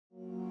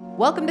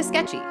Welcome to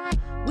Sketchy.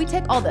 We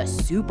take all the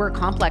super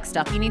complex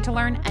stuff you need to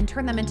learn and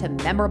turn them into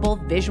memorable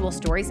visual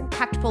stories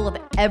packed full of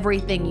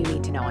everything you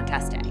need to know on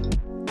test day.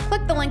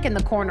 Click the link in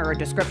the corner or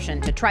description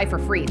to try for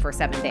free for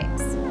 7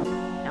 days.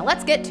 Now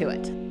let's get to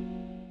it.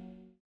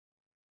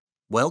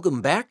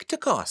 Welcome back to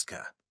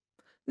Costco.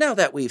 Now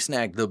that we've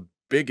snagged the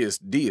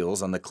biggest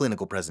deals on the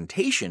clinical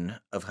presentation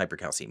of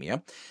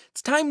hypercalcemia,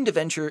 it's time to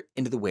venture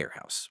into the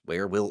warehouse,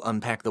 where we'll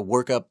unpack the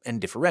workup and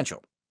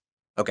differential.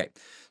 Okay,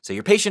 so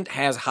your patient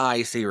has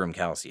high serum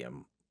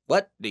calcium.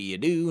 What do you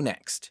do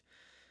next?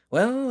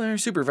 Well, our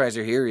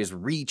supervisor here is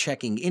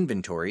rechecking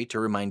inventory to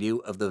remind you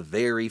of the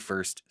very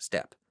first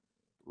step.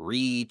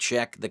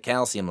 Recheck the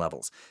calcium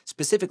levels,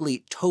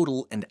 specifically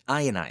total and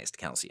ionized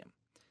calcium.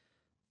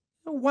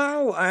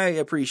 While I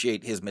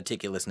appreciate his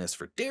meticulousness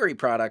for dairy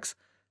products,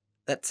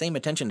 that same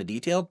attention to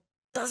detail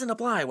doesn't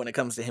apply when it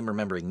comes to him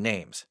remembering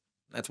names.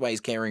 That's why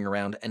he's carrying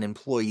around an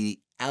employee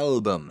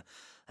album,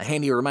 a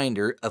handy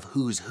reminder of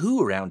who's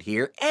who around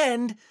here,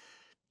 and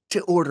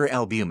to order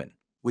albumin,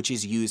 which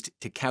is used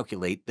to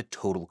calculate the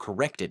total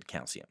corrected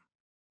calcium.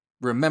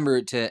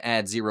 Remember to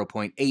add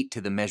 0.8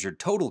 to the measured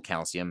total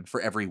calcium for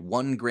every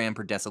 1 gram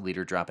per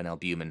deciliter drop in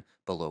albumin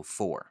below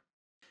 4.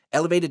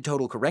 Elevated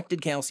total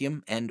corrected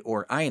calcium and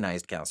or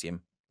ionized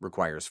calcium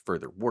requires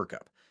further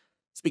workup.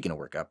 Speaking of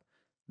workup,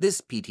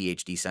 this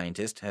PTH-D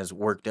scientist has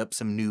worked up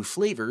some new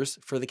flavors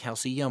for the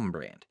Calcium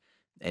brand,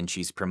 and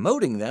she's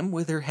promoting them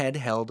with her head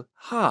held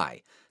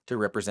high to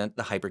represent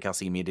the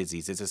hypercalcemia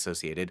diseases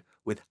associated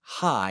with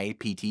high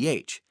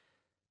PTH.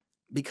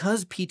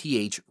 Because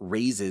PTH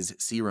raises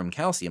serum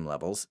calcium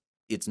levels,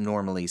 it's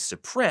normally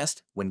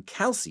suppressed when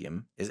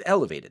calcium is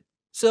elevated.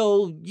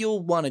 So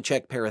you'll want to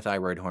check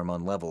parathyroid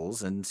hormone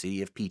levels and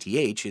see if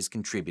PTH is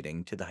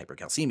contributing to the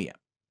hypercalcemia.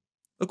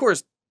 Of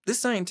course, this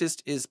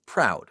scientist is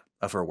proud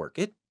of her work.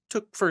 It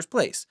took first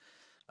place.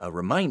 A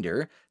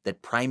reminder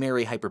that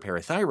primary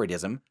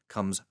hyperparathyroidism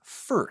comes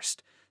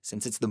first,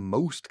 since it's the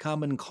most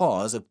common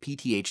cause of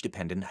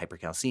PTH-dependent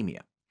hypercalcemia.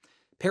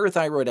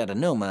 Parathyroid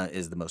adenoma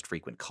is the most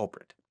frequent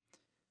culprit.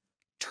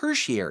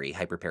 Tertiary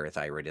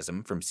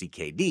hyperparathyroidism from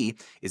CKD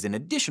is an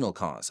additional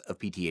cause of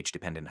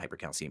PTH-dependent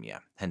hypercalcemia,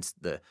 hence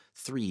the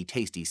 3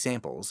 tasty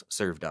samples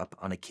served up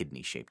on a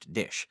kidney-shaped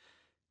dish.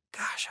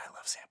 Gosh, I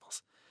love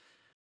samples.